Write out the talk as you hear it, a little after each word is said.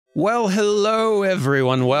Well, hello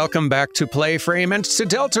everyone. Welcome back to PlayFrame and to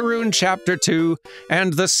Deltarune Chapter 2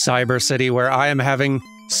 and the Cyber City, where I am having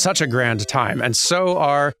such a grand time. And so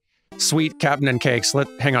are Sweet, Captain, and Cakes.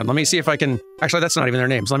 Hang on, let me see if I can... Actually, that's not even their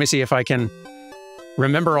names. Let me see if I can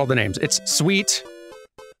remember all the names. It's Sweet,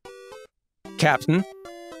 Captain,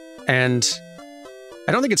 and...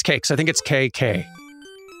 I don't think it's Cakes. I think it's KK.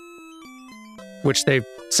 Which they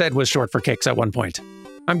said was short for Cakes at one point.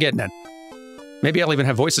 I'm getting it. Maybe I'll even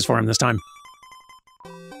have voices for him this time.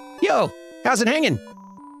 Yo, how's it hanging?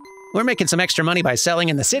 We're making some extra money by selling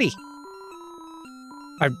in the city.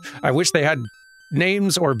 I wish they had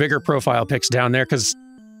names or bigger profile pics down there, because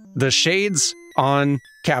the shades on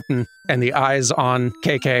Captain and the eyes on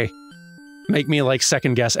KK make me, like,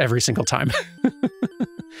 second guess every single time.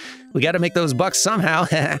 We gotta make those bucks somehow.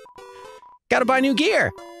 Gotta buy new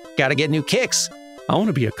gear. Gotta get new kicks. I want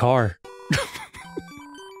to be a car.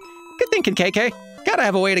 Good thinking, KK. Gotta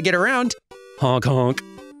have a way to get around. Honk honk.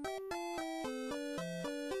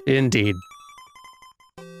 Indeed.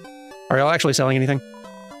 Are y'all actually selling anything?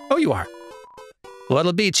 Oh, you are.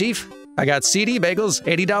 What'll be, Chief? I got CD bagels,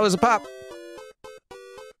 $80 a pop.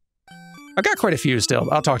 I've got quite a few still.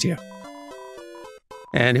 I'll talk to you.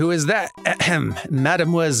 And who is that? Ahem,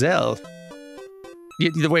 Mademoiselle.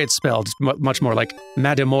 The way it's spelled is much more like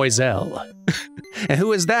Mademoiselle. And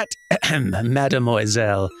who is that?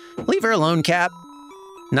 Mademoiselle. Leave her alone, Cap.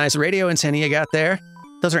 Nice radio antenna you got there.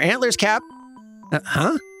 Those are antlers, Cap.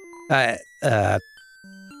 Huh?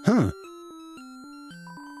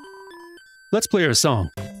 Let's play her a song.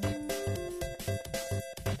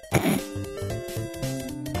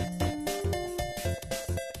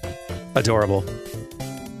 Adorable.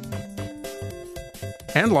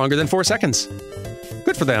 And longer than 4 seconds.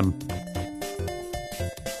 Good for them.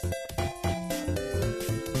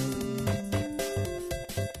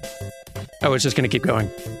 Oh, it's just gonna keep going.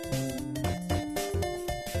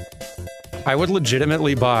 I would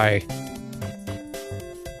legitimately buy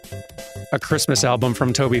a Christmas album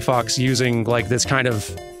from Toby Fox using, like, this kind of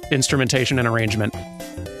instrumentation and arrangement.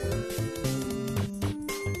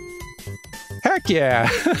 Heck yeah!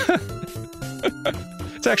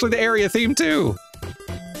 It's actually the area theme, too!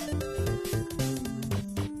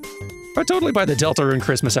 I'd totally buy the Deltarune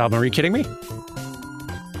Christmas album. Are you kidding me?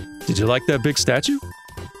 Did you like that big statue?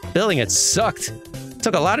 Building it sucked.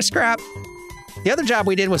 Took a lot of scrap. The other job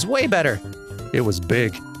we did was way better. It was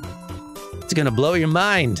big. It's gonna blow your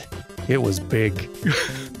mind. It was big.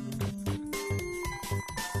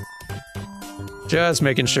 Just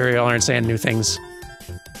making sure y'all aren't saying new things.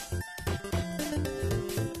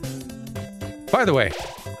 By the way,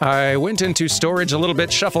 I went into storage a little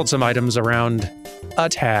bit, shuffled some items around a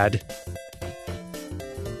tad.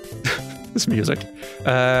 This music.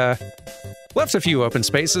 Left a few open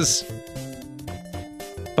spaces,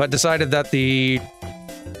 but decided that the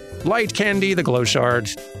light candy, the glow shard,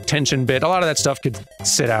 tension bit, a lot of that stuff could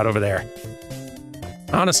sit out over there.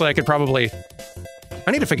 Honestly, I could probably...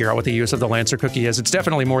 I need to figure out what the use of the Lancer cookie is. It's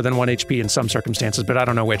definitely more than 1 HP in some circumstances, but I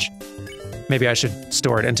don't know which. Maybe I should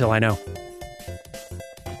store it until I know.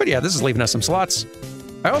 But yeah, this is leaving us some slots.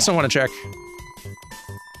 I also want to check...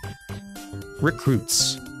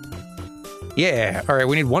 recruits. Yeah, alright,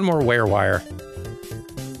 we need one more wear wire.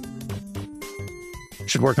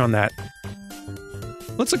 Should work on that.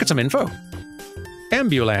 Let's look at some info.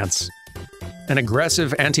 Ambulance. An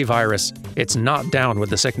aggressive antivirus. It's not down with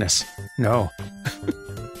the sickness. No.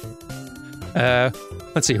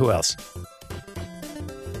 Let's see, who else?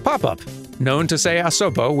 Pop-up. Known to say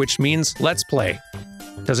asobo, which means let's play.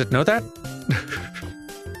 Does it know that?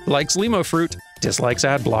 Likes limo fruit, dislikes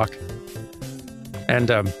ad block. And,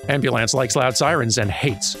 ambulance likes loud sirens and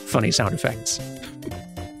hates funny sound effects.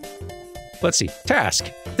 Let's see. Task.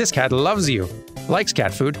 This cat loves you. Likes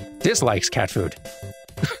cat food. Dislikes cat food.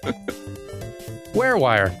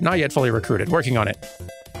 Werewire. Not yet fully recruited. Working on it.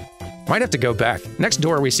 Might have to go back. Next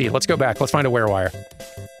door we see. Let's go back. Let's find a werewire.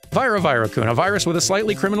 Virakun. A virus with a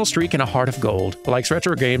slightly criminal streak and a heart of gold. Likes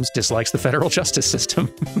retro games. Dislikes the federal justice system.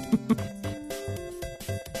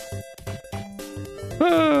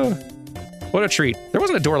 What a treat. There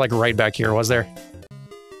wasn't a door, like, right back here, was there?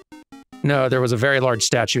 No, there was a very large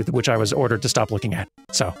statue, which I was ordered to stop looking at.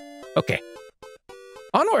 So, okay.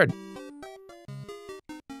 Onward!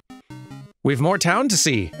 We've more town to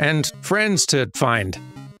see, and friends to find.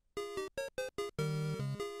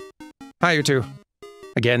 Hi, you two.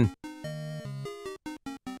 Again.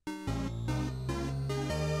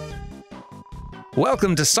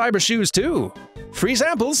 Welcome to Cyber Shoes 2! Free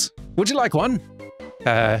samples! Would you like one?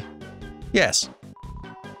 Yes.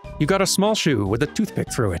 You got a small shoe with a toothpick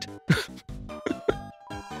through it.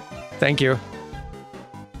 Thank you.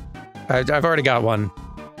 I've already got one.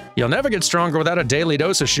 You'll never get stronger without a daily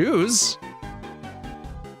dose of shoes.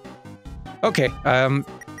 Okay,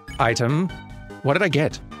 item. What did I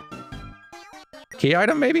get? Key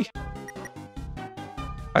item, maybe?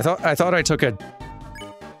 I thought I took a...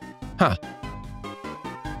 Huh.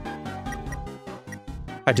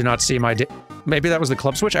 I do not see my... Maybe that was the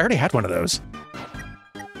club switch? I already had one of those.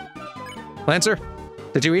 Lancer,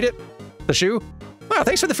 did you eat it? The shoe? Wow,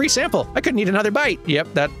 thanks for the free sample. I couldn't eat another bite. Yep,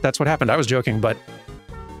 that's what happened. I was joking, but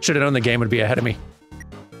should have known the game would be ahead of me.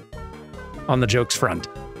 On the jokes front.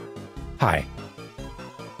 Hi.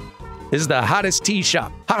 This is the hottest tea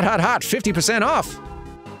shop. Hot, hot, hot, 50% off.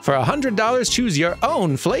 For $100, choose your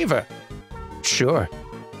own flavor. Sure.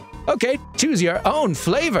 Okay, choose your own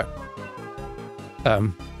flavor.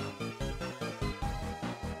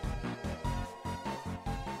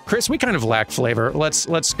 Chris, we kind of lack flavor.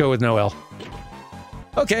 Let's go with Noel.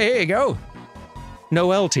 Okay, here you go.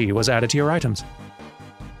 Noel tea was added to your items.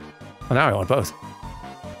 Well, now I want both.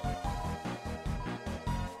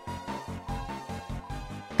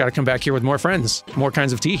 Gotta come back here with more friends, more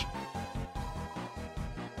kinds of tea.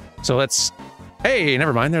 So let's... Hey,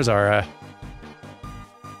 never mind, there's our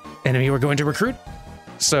enemy we're going to recruit.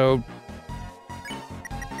 So...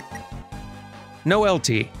 Noel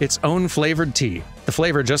tea, its own flavored tea. The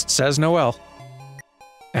flavor just says Noel.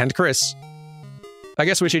 And Chris. I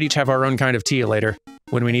guess we should each have our own kind of tea later,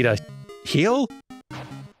 when we need a heal?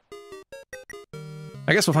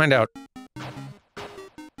 I guess we'll find out.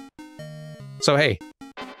 So hey,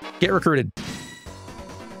 get recruited.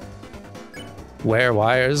 Wear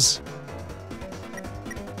wires.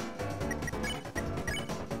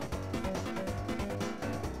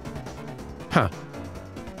 Huh.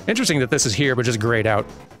 Interesting that this is here, but just grayed out.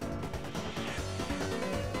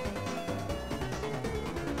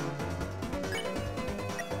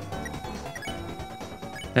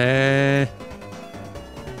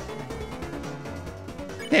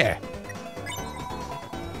 Yeah.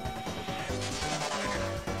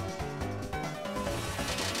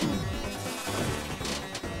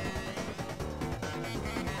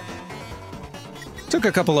 Took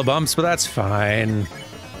a couple of bumps, but that's fine.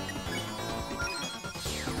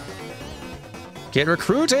 Get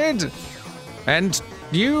recruited! And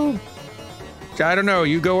you... I don't know,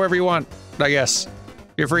 you go wherever you want, I guess.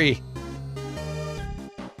 You're free.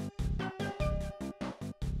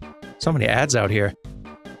 So many ads out here.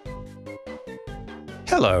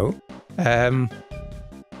 Hello.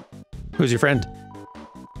 Who's your friend?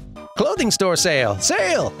 Clothing store sale!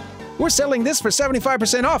 Sale! We're selling this for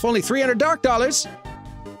 75% off, only $300 dark dollars.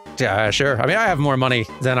 Yeah, sure. I mean, I have more money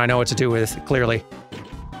than I know what to do with, clearly.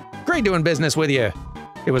 Great doing business with you.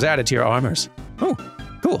 It was added to your armors. Oh,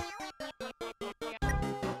 cool.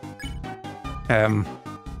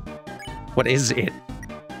 What is it?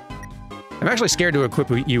 I'm actually scared to equip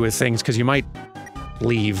you with things because you might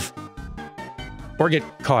leave. Or get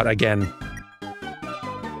caught again.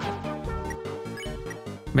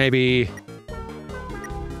 Maybe...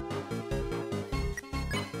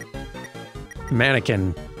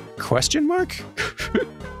 Mannequin. Question mark?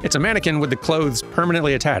 It's a mannequin with the clothes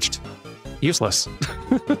permanently attached. Useless.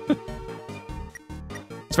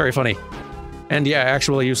 It's very funny. And yeah,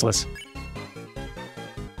 actually useless.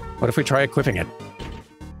 What if we try equipping it?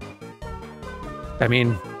 I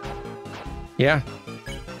mean... Yeah.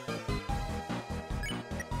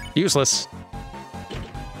 Useless.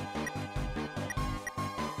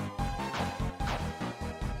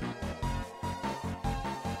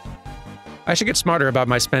 I should get smarter about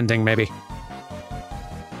my spending, maybe.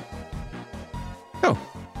 Oh.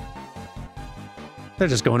 They're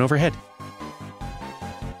just going overhead.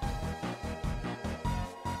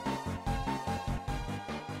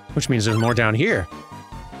 Which means there's more down here.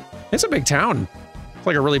 It's a big town. It's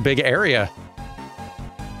like a really big area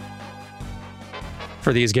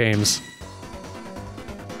for these games.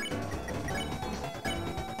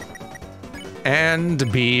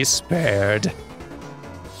 And be spared.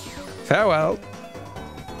 Farewell.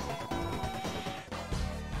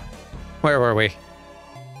 Where were we?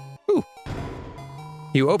 Ooh.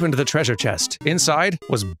 You opened the treasure chest. Inside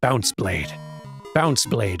was Bounce Blade. Bounce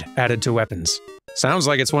Blade added to weapons. Sounds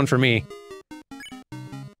like it's one for me.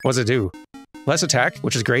 What does it do? Less attack,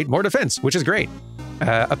 which is great. More defense, which is great.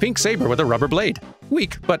 A pink saber with a rubber blade.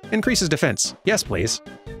 Weak, but increases defense. Yes, please.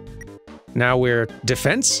 Now we're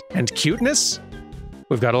defense and cuteness.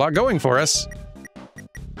 We've got a lot going for us.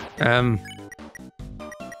 And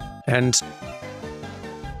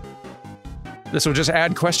this will just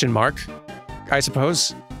add question mark, I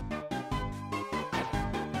suppose.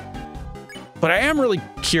 But I am really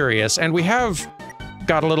curious, and we have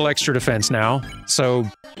got a little extra defense now, so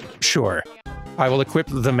Sure. I will equip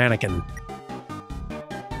the mannequin.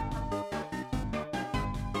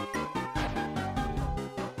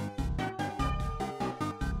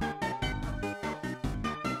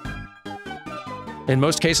 In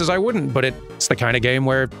most cases, I wouldn't, but it's the kind of game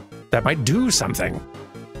where that might do something.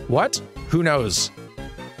 What? Who knows?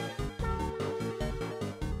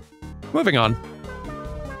 Moving on.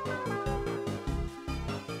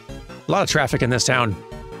 A lot of traffic in this town.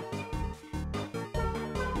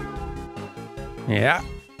 Yeah.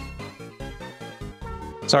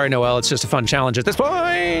 Sorry, Noelle, it's just a fun challenge at this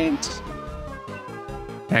point.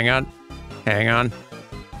 Hang on. Hang on.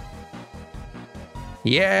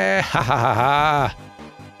 Yeah, ha ha ha ha.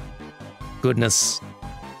 Goodness.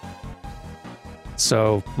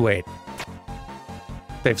 So, wait.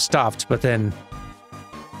 They've stopped, but then...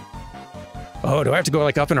 Oh, do I have to go,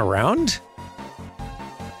 like, up and around?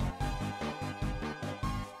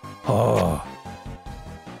 Oh.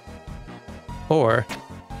 Or...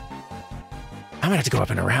 I'm gonna have to go up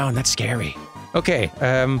and around, that's scary. Okay,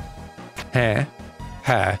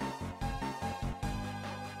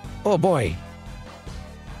 Oh boy.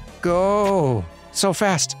 Go! So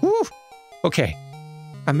fast! Woo! Okay.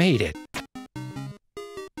 I made it.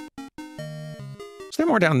 Is there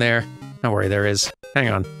more down there? Don't worry, there is. Hang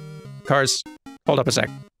on. Cars, hold up a sec.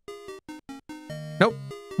 Nope.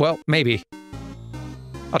 Well, maybe.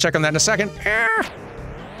 I'll check on that in a second.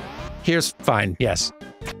 Here's fine, yes.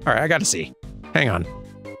 Alright, I gotta see. Hang on.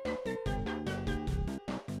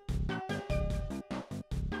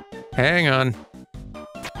 Hang on.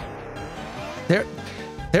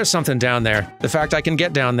 There's something down there. The fact I can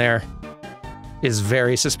get down there is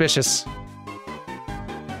very suspicious.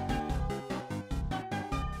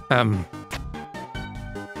 I'm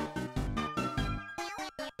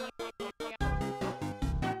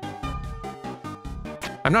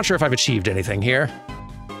not sure if I've achieved anything here.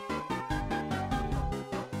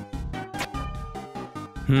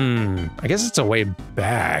 I guess it's a way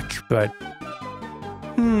back, but...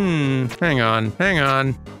 hang on, hang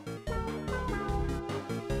on.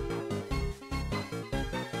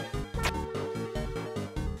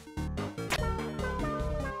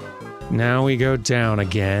 Now we go down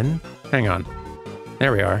again. Hang on.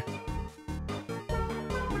 There we are.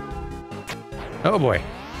 Oh boy.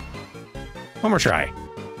 One more try.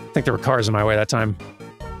 I think there were cars in my way that time.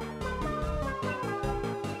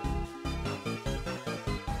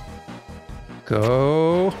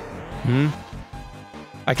 Go.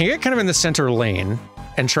 I can get kind of in the center lane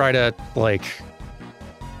and try to, like...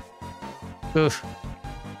 Ugh.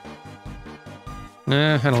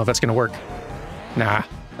 I don't know if that's gonna work. Nah.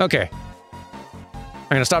 Okay.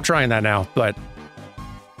 I'm gonna stop trying that now, but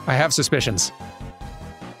I have suspicions.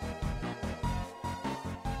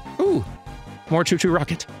 Ooh, more choo-choo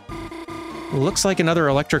rocket. Looks like another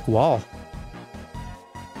electric wall.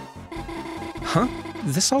 Huh?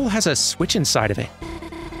 This all has a switch inside of it.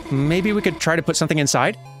 Maybe we could try to put something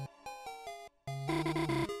inside?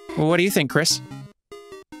 What do you think, Chris?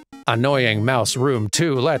 Annoying mouse room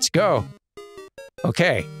 2, let's go.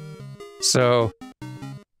 Okay, so...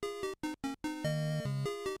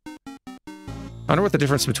 I wonder what the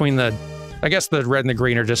difference between the... I guess the red and the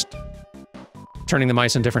green are just turning the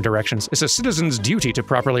mice in different directions. It's a citizen's duty to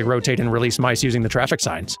properly rotate and release mice using the traffic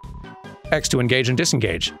signs. X to engage and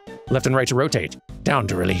disengage. Left and right to rotate. Down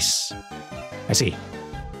to release. I see.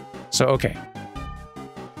 So, okay.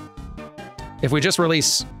 If we just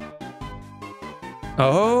release...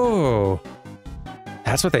 Oh!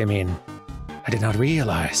 That's what they mean. I did not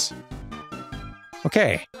realize.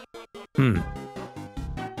 Okay.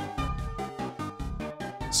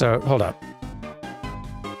 So, hold up.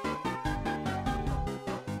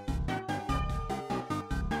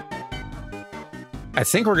 I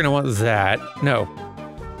think we're gonna want that. No.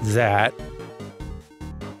 That.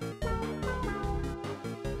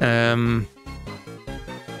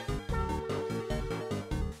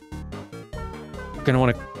 Gonna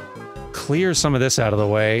want to clear some of this out of the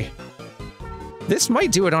way. This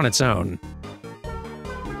might do it on its own.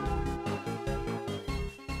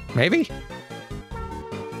 Maybe?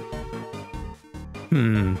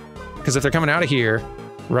 Because if they're coming out of here,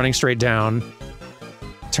 running straight down,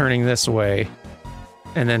 turning this way,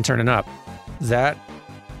 and then turning up, that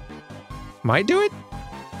might do it?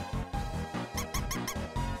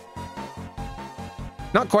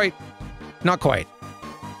 Not quite. Not quite.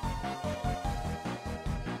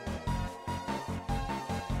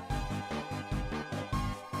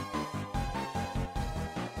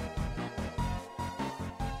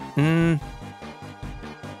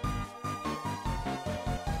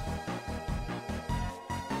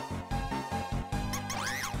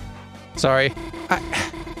 Sorry.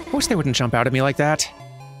 I wish they wouldn't jump out at me like that.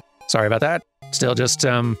 Sorry about that. Still just,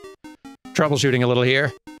 troubleshooting a little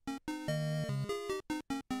here.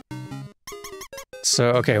 So,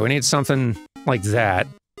 okay, we need something like that.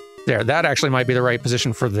 There, that actually might be the right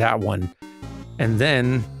position for that one. And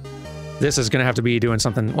then, this is gonna have to be doing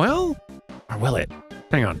something, well, or will it?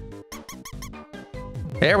 Hang on.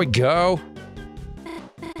 There we go.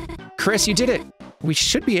 Chris, you did it. We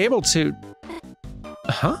should be able to...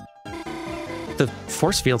 Huh? The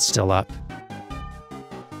force field's still up.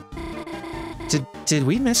 Did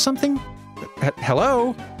we miss something?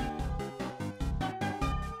 Hello?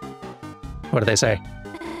 What do they say?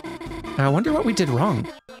 I wonder what we did wrong.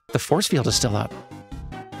 The force field is still up.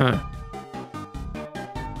 Huh.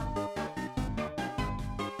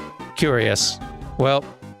 Curious. Well,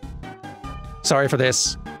 sorry for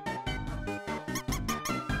this.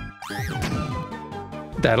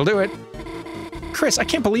 That'll do it. Chris, I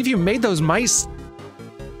can't believe you made those mice.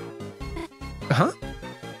 Huh?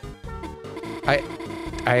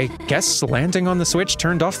 I guess landing on the switch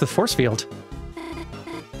turned off the force field.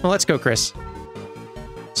 Well, let's go, Chris.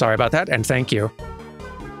 Sorry about that, and thank you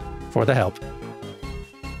for the help.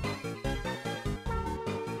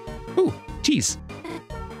 Ooh, cheese.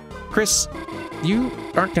 Chris, you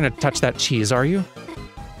aren't gonna touch that cheese, are you?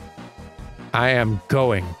 I am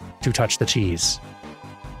going to touch the cheese.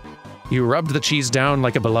 You rubbed the cheese down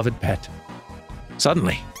like a beloved pet.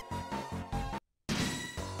 Suddenly.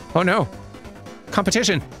 Oh no.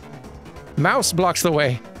 Competition. Mouse blocks the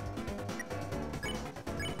way.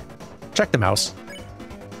 Check the mouse.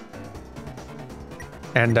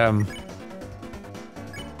 And, I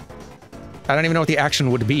don't even know what the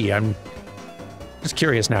action would be. I'm just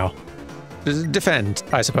curious now. Defend,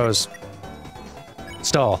 I suppose.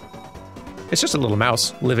 Stall. It's just a little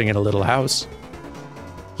mouse living in a little house.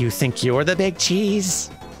 You think you're the big cheese?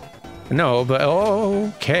 No, but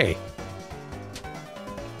okay.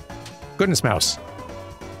 Goodness, mouse.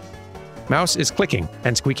 Mouse is clicking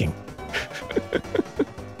and squeaking.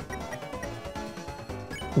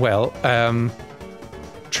 Well,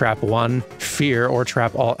 trap one, fear, or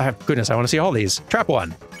trap all. Goodness, I want to see all these. Trap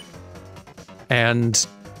one. And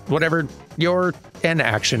whatever your N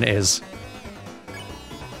action is.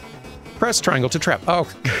 Press triangle to trap. Oh.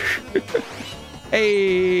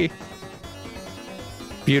 Hey.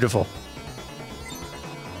 Beautiful.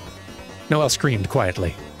 Noelle screamed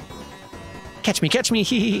quietly. Catch me,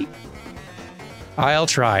 hee hee. I'll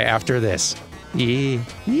try after this.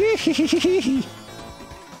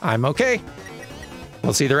 I'm okay.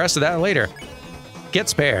 We'll see the rest of that later. Get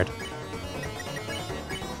spared.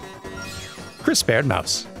 Chris spared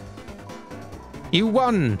mouse. You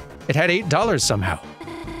won! It had $8 somehow.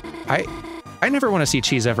 I never want to see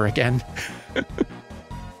cheese ever again.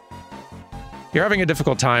 You're having a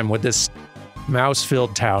difficult time with this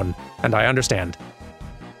mouse-filled town, and I understand.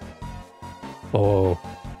 Oh.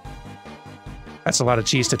 That's a lot of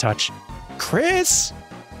cheese to touch. Chris!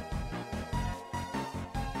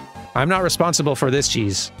 I'm not responsible for this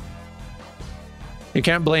cheese. You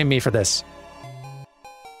can't blame me for this.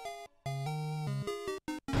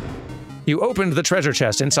 You opened the treasure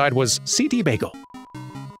chest. Inside was CD Bagel.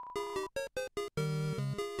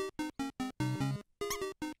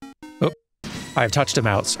 Oh, I've touched a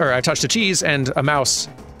mouse. Or I touched a cheese and a mouse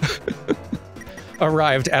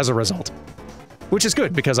arrived as a result. Which is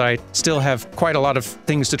good, because I still have quite a lot of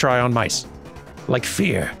things to try on mice. Like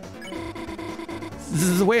fear.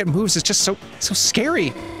 The way it moves is just so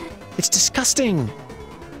scary. It's disgusting.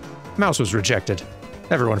 Mouse was rejected.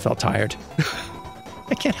 Everyone felt tired.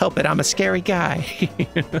 I can't help it, I'm a scary guy.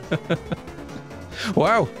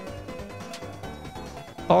 Wow.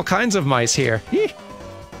 All kinds of mice here.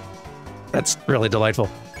 That's really delightful.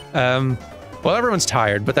 Well, everyone's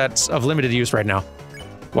tired, but that's of limited use right now.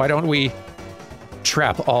 Why don't we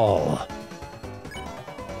trap all?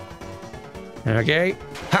 Okay.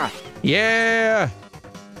 Ha! Yeah!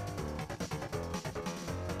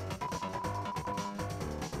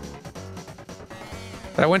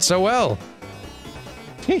 That went so well.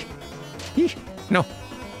 No.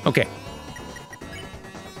 Okay.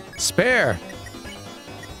 Spare.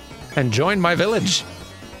 And join my village.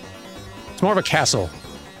 It's more of a castle.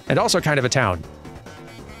 And also kind of a town.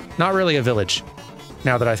 Not really a village,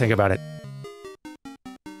 now that I think about it.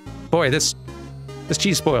 Boy, this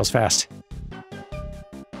cheese spoils fast.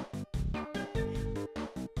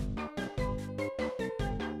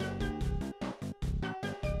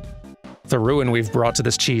 The ruin we've brought to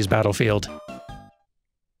this cheese battlefield.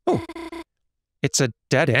 Oh, it's a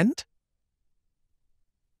dead end?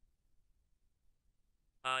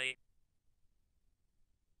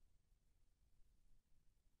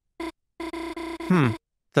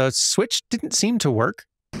 The switch didn't seem to work.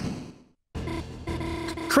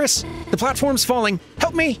 Chris, the platform's falling.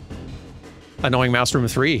 Help me! Annoying mouse room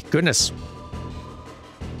 3. Goodness.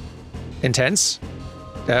 Intense.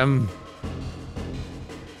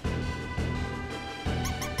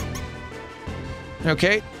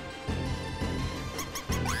 Okay.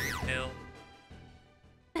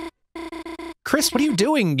 Chris, what are you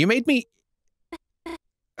doing? You made me...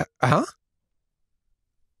 huh?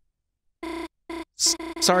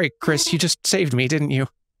 Sorry, Chris, you just saved me, didn't you?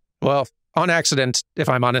 Well, on accident, if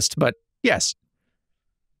I'm honest, but yes.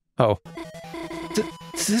 Oh.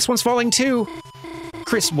 This one's falling too!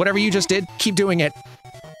 Chris, whatever you just did, keep doing it.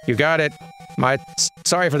 You got it.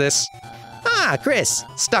 Sorry for this. Ah, Chris,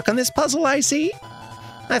 stuck on this puzzle, I see?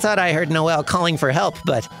 I thought I heard Noelle calling for help,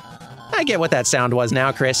 but I get what that sound was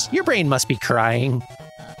now, Chris. Your brain must be crying.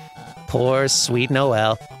 Poor, sweet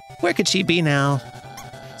Noelle. Where could she be now?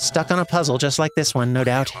 Stuck on a puzzle just like this one, no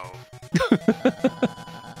doubt.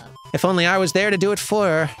 If only I was there to do it for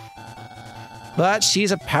her. But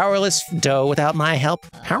she's a powerless doe without my help.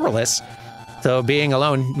 Powerless? Though being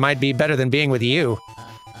alone might be better than being with you.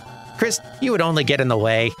 Chris, you would only get in the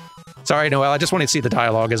way. Sorry, Noelle, I just wanted to see the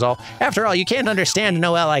dialogue is all. After all, you can't understand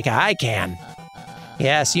Noelle like I can.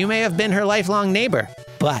 Yes, you may have been her lifelong neighbor,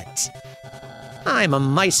 but I'm a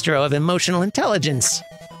maestro of emotional intelligence.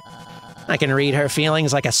 I can read her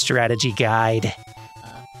feelings like a strategy guide.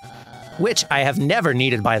 Which I have never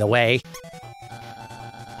needed, by the way.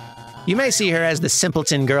 You may see her as the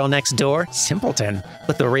simpleton girl next door, simpleton,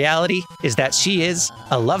 but the reality is that she is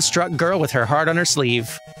a love-struck girl with her heart on her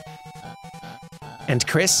sleeve. And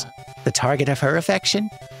Chris, the target of her affection,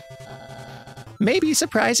 may be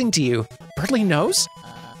surprising to you. Birdly knows?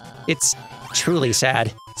 It's truly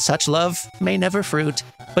sad. Such love may never fruit.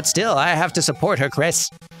 But still, I have to support her, Chris.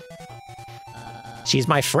 She's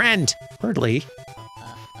my friend, Birdly.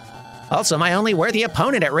 Also, my only worthy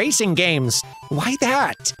opponent at racing games. Why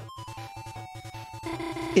that?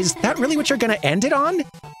 Is that really what you're gonna end it on?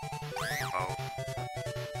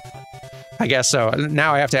 I guess so.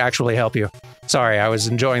 Now I have to actually help you. Sorry, I was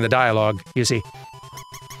enjoying the dialogue, you see.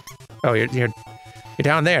 Oh, you're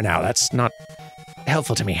down there now. That's not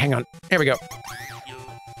helpful to me. Hang on. There we go.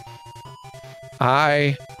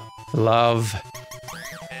 I love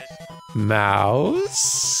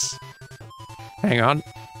mouse. Hang on.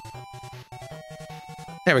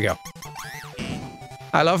 There we go.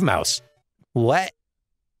 I love mouse. What?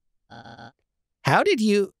 How did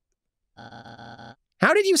you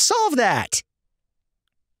solve that?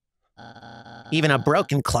 Even a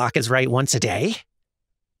broken clock is right once a day.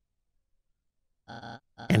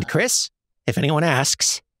 And Chris, if anyone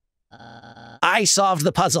asks, I solved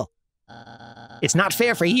the puzzle. It's not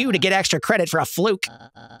fair for you to get extra credit for a fluke.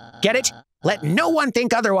 Get it? Let no one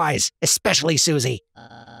think otherwise, especially Susie.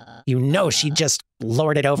 You know she just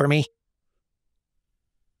lorded over me.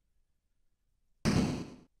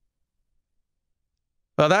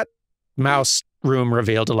 Well, that mouse room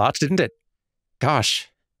revealed a lot, didn't it? Gosh.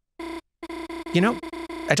 You know,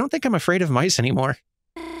 I don't think I'm afraid of mice anymore.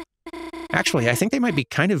 Actually, I think they might be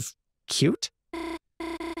kind of cute.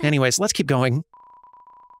 Anyways, let's keep going.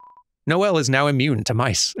 Noelle is now immune to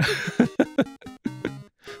mice.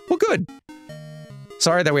 Well, good.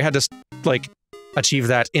 Sorry that we had to, like, achieve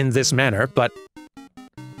that in this manner, but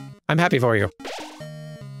I'm happy for you.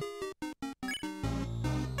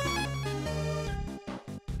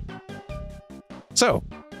 So,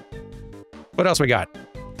 what else we got?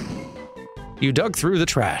 You dug through the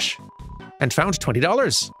trash and found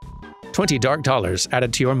 $20. 20 dark dollars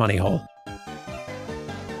added to your money hole.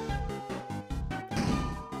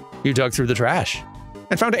 You dug through the trash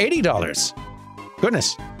and found $80.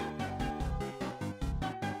 Goodness.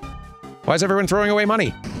 Why is everyone throwing away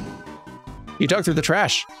money? You dug through the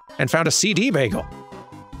trash and found a CD bagel.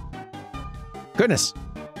 Goodness.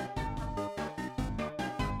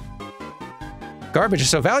 Garbage is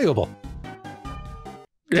so valuable.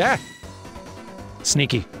 Yeah.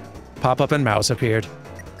 Sneaky. Pop-up and mouse appeared.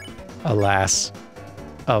 Alas.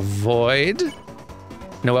 Avoid.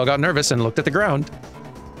 Noelle got nervous and looked at the ground.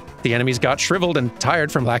 The enemies got shriveled and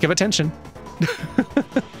tired from lack of attention.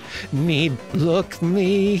 Need look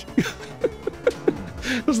me.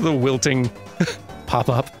 This is the wilting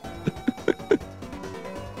pop-up.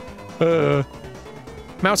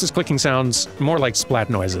 Mouse's clicking sounds more like splat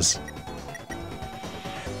noises.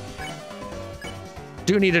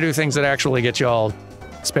 Do need to do things that actually get you all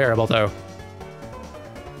sparable, though.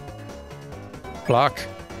 Block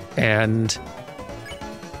and...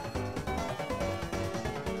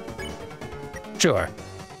 Sure.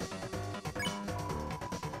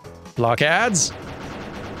 Block ads.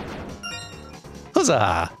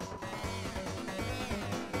 Huzzah!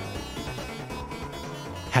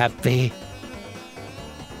 Happy.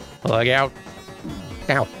 Look out.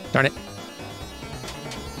 Ow, darn it.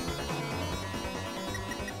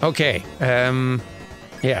 Okay,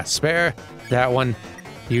 yeah, spare that one.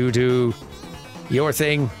 You do your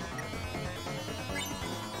thing.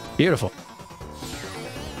 Beautiful.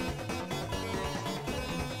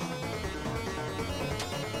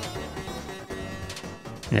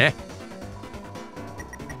 Yeah.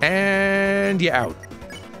 And you're out.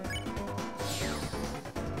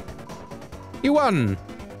 You won.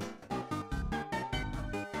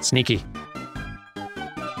 Sneaky.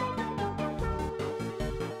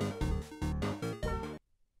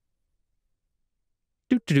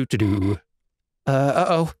 Do.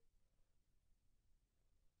 Uh-oh.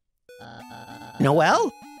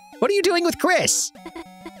 Noelle? What are you doing with Chris?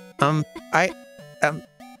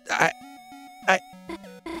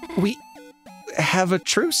 We have a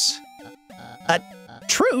truce? A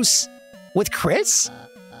truce? With Chris?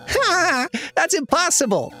 Ha! That's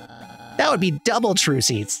impossible! That would be double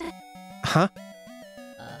truces. Huh?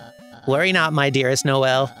 Worry not, my dearest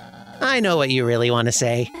Noelle. I know what you really want to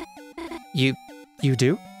say. You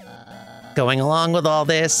do? Going along with all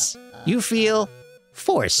this, you feel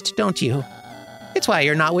forced, don't you? It's why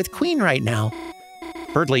you're not with Queen right now.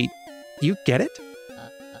 Birdly, you get it?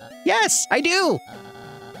 Yes, I do!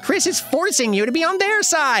 Chris is forcing you to be on their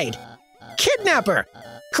side! Kidnapper!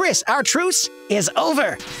 Chris, our truce is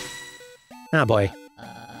over! Oh boy.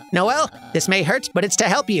 Noelle, this may hurt, but it's to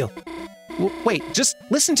help you. Wait, just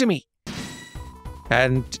listen to me.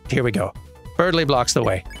 And here we go. Birdly blocks the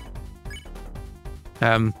way.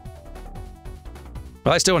 Well,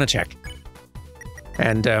 I still want to check.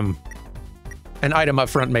 And, an item up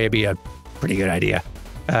front may be a pretty good idea.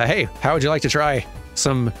 Hey, how would you like to try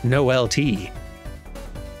some Noelle tea?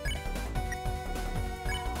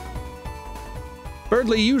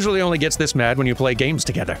 Birdly usually only gets this mad when you play games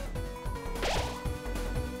together.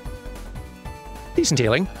 Decent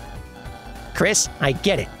healing. Chris, I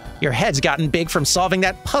get it. Your head's gotten big from solving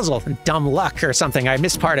that puzzle. Dumb luck or something. I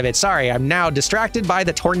missed part of it. Sorry, I'm now distracted by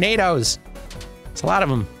the tornadoes. It's a lot of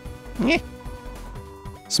them. Eh.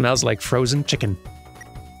 Smells like frozen chicken.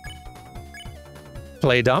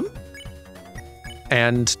 Play dumb?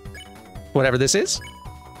 And whatever this is?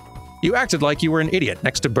 You acted like you were an idiot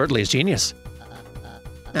next to Birdly's genius.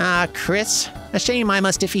 Ah, Chris. A shame I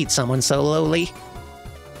must defeat someone so lowly.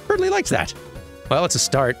 Birdly likes that. Well, it's a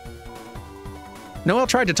start. Noelle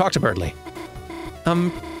tried to talk to Birdly.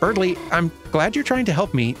 Birdly, I'm glad you're trying to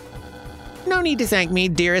help me. No need to thank me,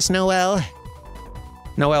 dearest Noelle.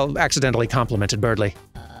 Noelle accidentally complimented Birdly.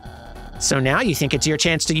 So now you think it's your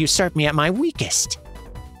chance to usurp me at my weakest.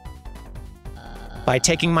 By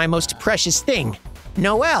taking my most precious thing,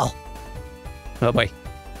 Noelle. Oh boy.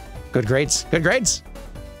 Good grades, good grades.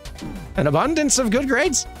 An abundance of good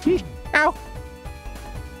grades. Ow.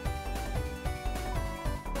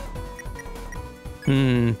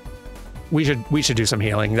 We should do some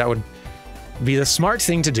healing. That would be the smart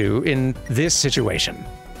thing to do in this situation.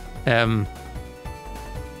 I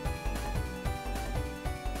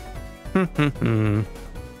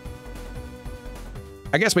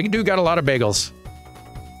guess we do got a lot of bagels.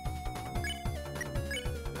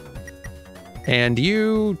 And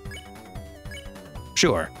you...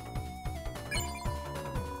 Sure.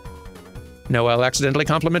 Noelle accidentally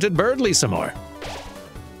complimented Birdly some more.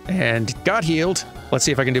 And got healed. Let's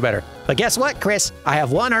see if I can do better. But guess what, Chris? I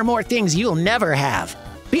have one or more things you'll never have.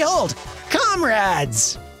 Behold,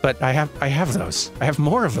 comrades! But I have those. I have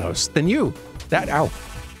more of those than you. That, ow.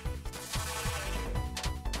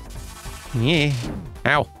 Yeah.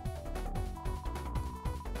 Ow.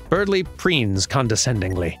 Birdly preens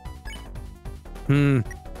condescendingly. I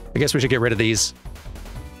guess we should get rid of these.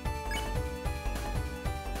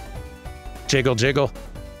 Jiggle, jiggle.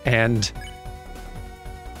 And...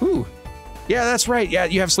 Ooh. Yeah, that's right. Yeah,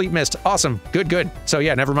 you have sleep mist. Awesome. Good, good. So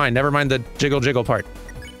yeah, never mind. Never mind the jiggle, jiggle part.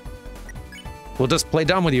 We'll just play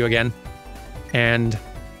dumb with you again. And...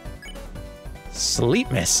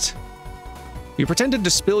 Sleep mist. You pretended to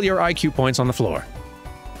spill your IQ points on the floor.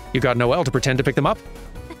 You got Noelle to pretend to pick them up.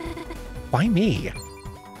 Why me?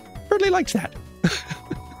 Birdly liked that.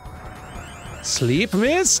 Sleep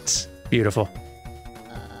mist. Beautiful.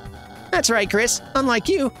 That's right, Chris. Unlike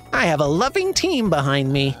you, I have a loving team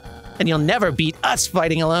behind me. And you'll never beat us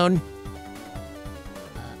fighting alone.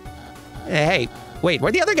 Hey, wait,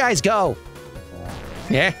 where'd the other guys go?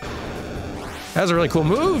 Yeah. That was a really cool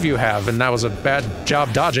move you have, and that was a bad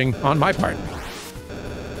job dodging on my part.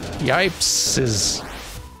 Yipes.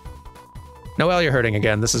 Noelle, you're hurting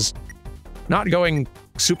again. This is not going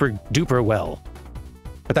super duper well.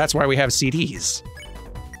 But that's why we have CDs.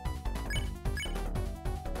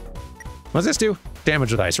 What does this do?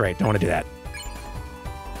 Damage with ice, right. Don't want to do that.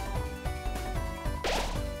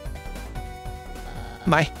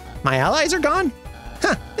 My allies are gone?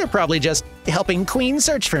 Huh, they're probably just helping Queen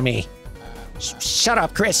search for me. Shut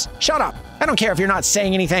up, Chris. Shut up. I don't care if you're not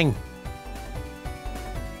saying anything.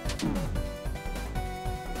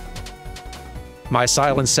 My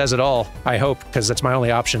silence says it all, I hope, because that's my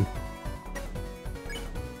only option.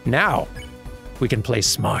 Now, we can play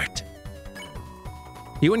smart.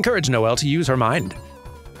 You encourage Noelle to use her mind.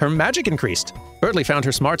 Her magic increased. Birdly found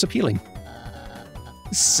her smarts appealing.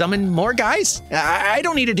 Summon more guys? I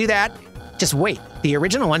don't need to do that. Just wait. The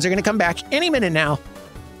original ones are going to come back any minute now.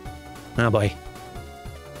 Oh boy.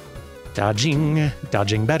 Dodging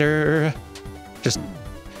better. Just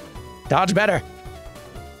dodge better.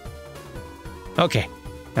 Okay.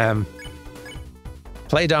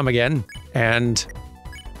 Play dumb again, and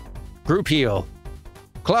group heal.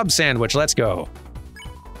 Club sandwich, let's go.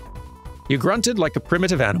 You grunted like a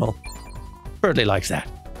primitive animal. Birdly likes that.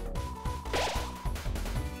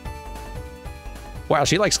 Wow,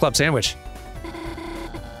 she likes club sandwich.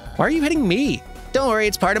 Why are you hitting me? Don't worry,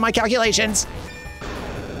 it's part of my calculations.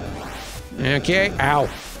 Okay, ow.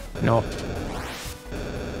 No.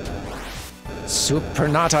 Super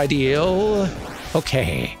not ideal.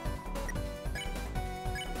 Okay.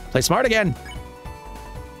 Play smart again.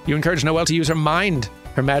 You encouraged Noelle to use her mind.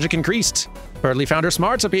 Her magic increased. Birdly found her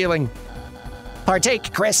smarts appealing.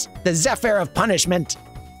 Partake, Chris. The Zephyr of punishment.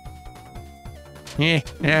 Yeah,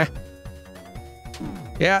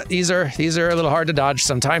 these are a little hard to dodge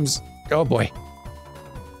sometimes. Oh boy.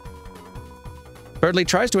 Birdly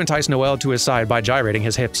tries to entice Noelle to his side by gyrating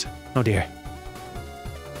his hips. Oh dear.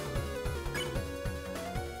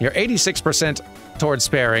 You're 86% towards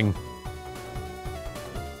sparing.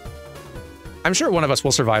 I'm sure one of us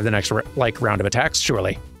will survive the next round of attacks,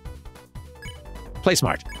 surely. Play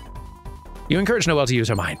smart. You encourage Noelle to use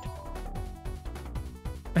her mind.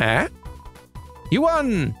 Ah? You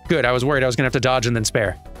won! Good, I was worried I was gonna have to dodge and then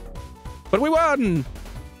spare. But we won!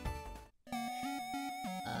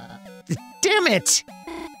 Damn it!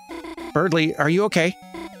 Birdly, are you okay?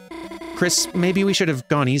 Chris, maybe we should have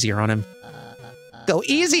gone easier on him. Go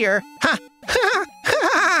easier? Ha! Ha!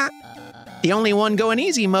 Ha! The only one going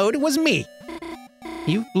easy mode was me.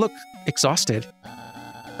 You look exhausted.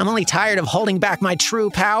 I'm only tired of holding back my true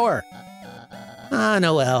power. Ah,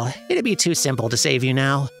 Noelle, it'd be too simple to save you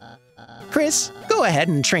now. Chris, go ahead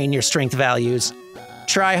and train your strength values.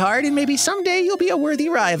 Try hard and maybe someday you'll be a worthy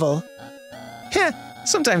rival. Heh,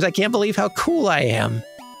 sometimes I can't believe how cool I am.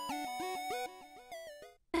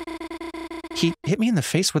 He hit me in the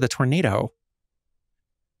face with a tornado.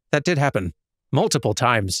 That did happen. Multiple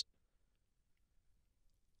times.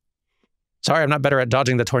 Sorry, I'm not better at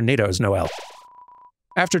dodging the tornadoes, Noelle.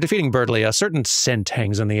 After defeating Birdly, a certain scent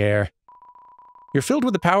hangs in the air. You're filled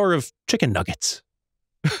with the power of chicken nuggets.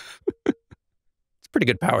 It's a pretty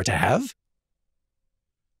good power to have.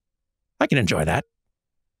 I can enjoy that.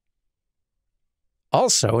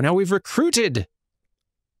 Also, now we've recruited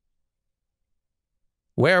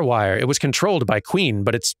Werewire. It was controlled by Queen,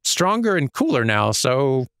 but it's stronger and cooler now,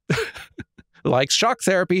 so likes shock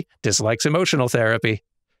therapy, dislikes emotional therapy.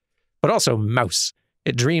 But also Mouse.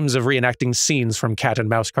 It dreams of reenacting scenes from cat and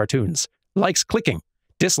mouse cartoons. Likes clicking,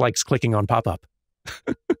 dislikes clicking on pop-up.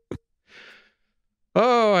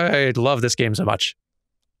 Oh, I love this game so much.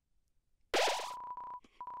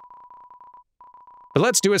 But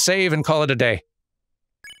let's do a save and call it a day.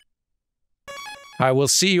 I will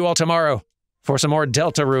see you all tomorrow for some more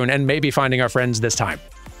Deltarune and maybe finding our friends this time.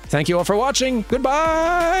 Thank you all for watching.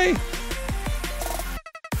 Goodbye!